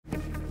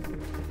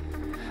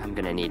I'm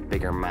gonna need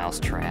bigger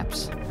mouse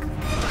traps.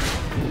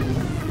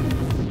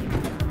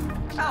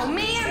 Oh,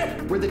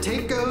 man! Where the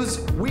tape goes,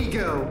 we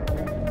go.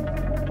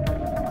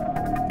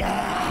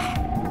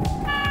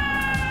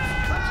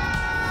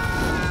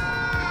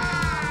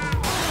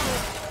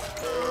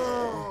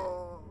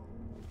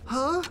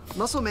 Huh?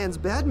 Muscle Man's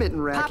badminton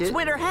racket. Pop's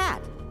winter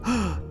hat.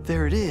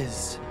 There it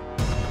is.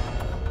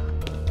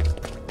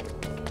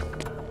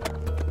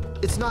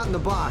 It's not in the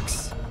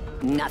box.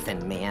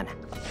 Nothing, man.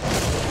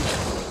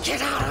 Get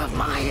out of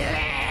my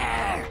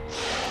lair!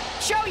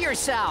 Show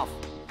yourself!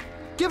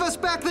 Give us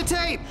back the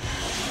tape!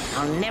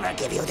 I'll never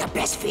give you the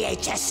best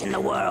VHS in the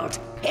world.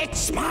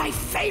 It's my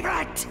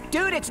favorite!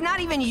 Dude, it's not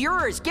even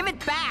yours. Give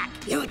it back.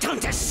 You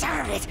don't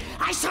deserve it.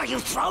 I saw you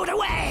throw it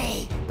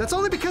away. That's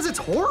only because it's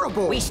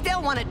horrible. We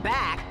still want it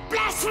back.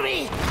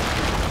 Blasphemy!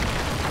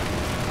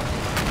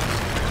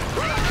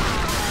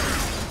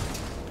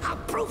 I'll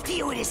prove to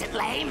you it isn't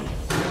lame.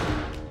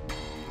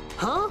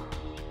 Huh?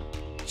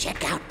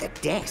 Check out the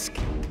disc.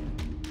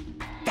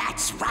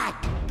 That's right.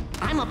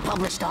 I'm a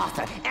published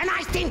author, and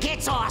I think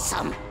it's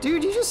awesome.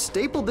 Dude, you just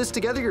stapled this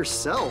together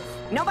yourself.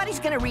 Nobody's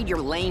gonna read your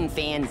lame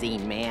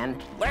fanzine,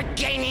 man. We're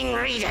gaining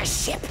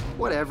readership.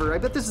 Whatever, I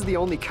bet this is the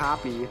only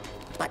copy.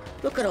 But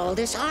look at all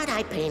this art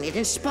I painted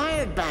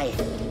inspired by it.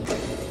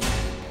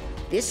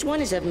 This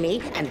one is of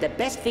me and the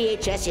best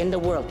VHS in the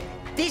world.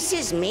 This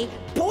is me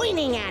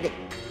pointing at it.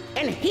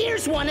 And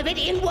here's one of it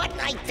in what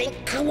I think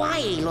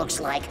kawaii looks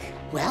like.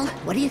 Well,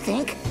 what do you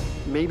think?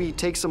 Maybe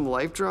take some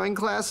life drawing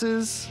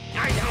classes?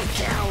 I don't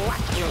care what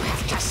you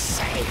have to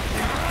say.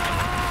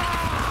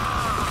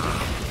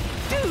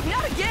 Dude,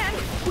 not again!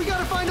 We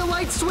gotta find a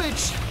light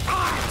switch!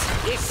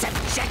 Art is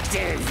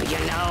subjective, you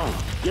know.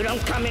 You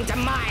don't come into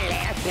my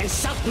lair,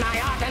 insult my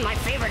art and my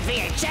favorite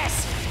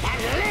VHS,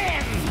 and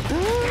live!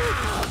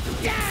 Now,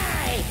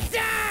 die!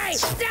 Die!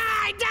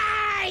 Die!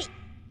 Die!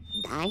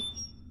 Die?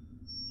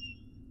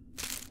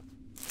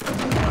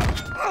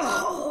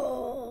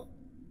 Oh!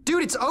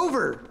 Dude, it's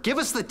over! Give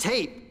us the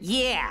tape!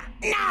 Yeah.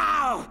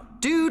 No!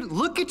 Dude,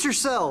 look at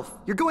yourself!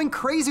 You're going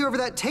crazy over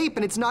that tape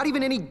and it's not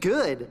even any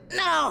good!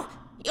 No!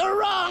 You're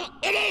wrong!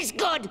 It is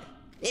good!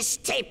 This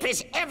tape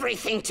is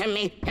everything to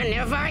me, and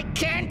if I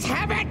can't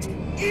have it,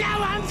 no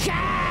one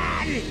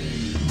can!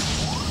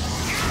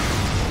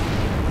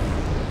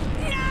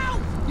 No!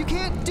 You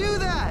can't do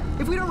that!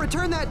 If we don't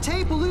return that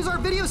tape, we'll lose our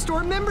video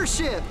store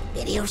membership!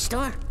 Video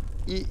store?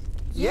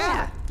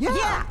 Yeah.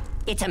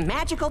 It's a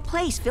magical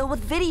place filled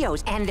with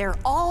videos, and they're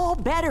all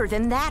better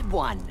than that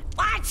one.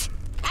 What?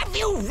 Have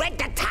you read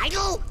the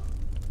title?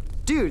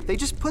 Dude, they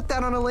just put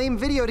that on a lame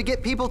video to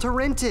get people to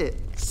rent it.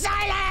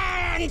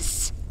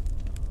 Silence!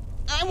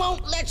 I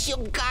won't let you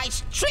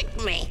guys trick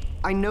me.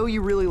 I know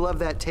you really love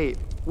that tape.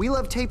 We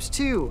love tapes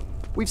too.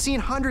 We've seen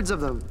hundreds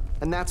of them,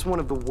 and that's one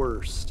of the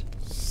worst.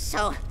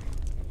 So,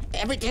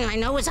 everything I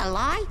know is a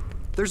lie?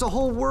 There's a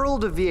whole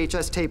world of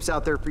VHS tapes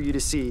out there for you to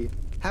see.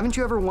 Haven't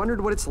you ever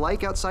wondered what it's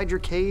like outside your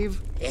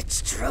cave?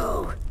 It's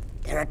true.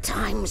 There are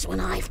times when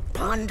I've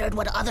pondered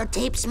what other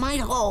tapes might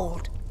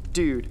hold.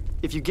 Dude,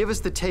 if you give us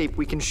the tape,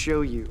 we can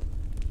show you.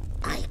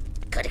 I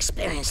could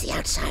experience the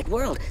outside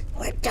world,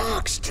 where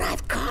dogs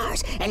drive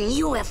cars and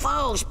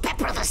UFOs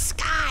pepper the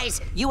skies.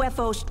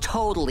 UFOs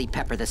totally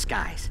pepper the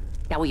skies.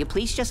 Now, will you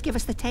please just give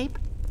us the tape?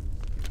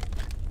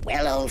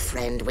 Well, old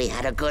friend, we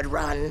had a good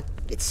run.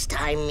 It's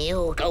time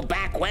you go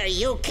back where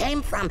you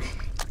came from.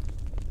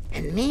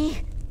 And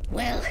me?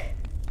 Well,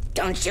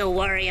 don't you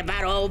worry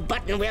about old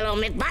Buttonwillow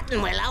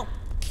McButtonwillow.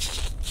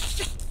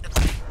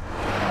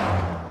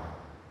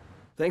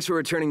 Thanks for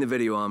returning the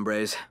video,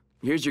 hombres.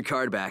 Here's your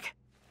card back.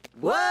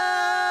 Whoa!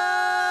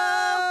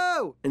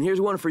 And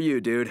here's one for you,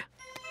 dude.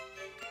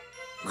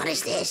 What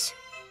is this?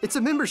 It's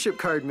a membership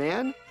card,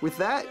 man. With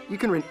that, you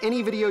can rent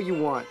any video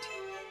you want.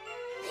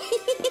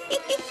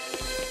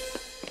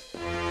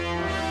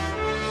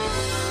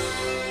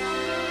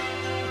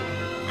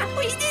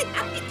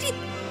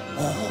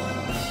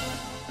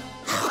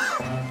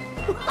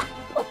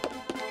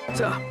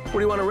 So, what do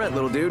you want to rent,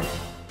 little dude?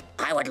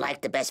 I would like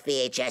the best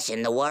VHS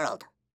in the world.